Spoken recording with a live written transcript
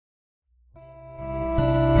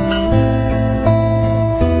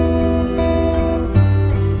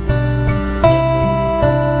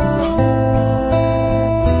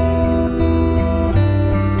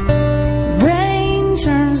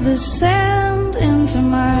into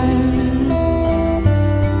mine.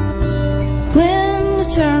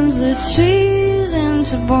 Wind turns the trees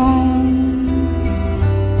into bone.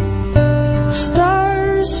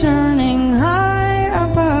 Stars turning high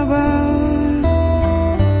up above.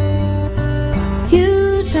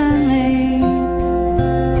 You turn me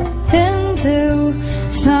into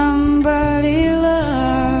somebody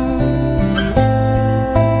loved.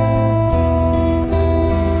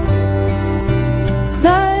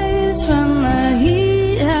 Nights when the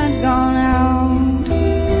heat had gone out,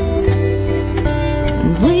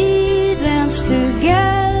 and we danced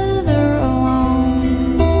together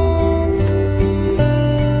alone.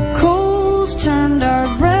 Cold turned our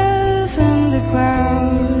breath into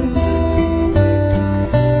clouds.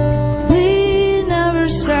 We never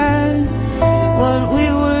said what we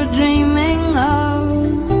were dreaming of,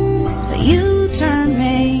 but you turned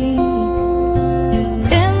me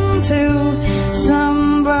into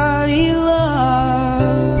somebody loved.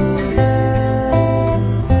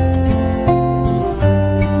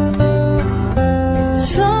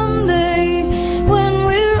 Someday when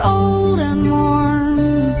we're old and worn,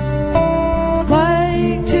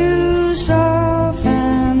 like two soft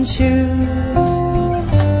and shoes,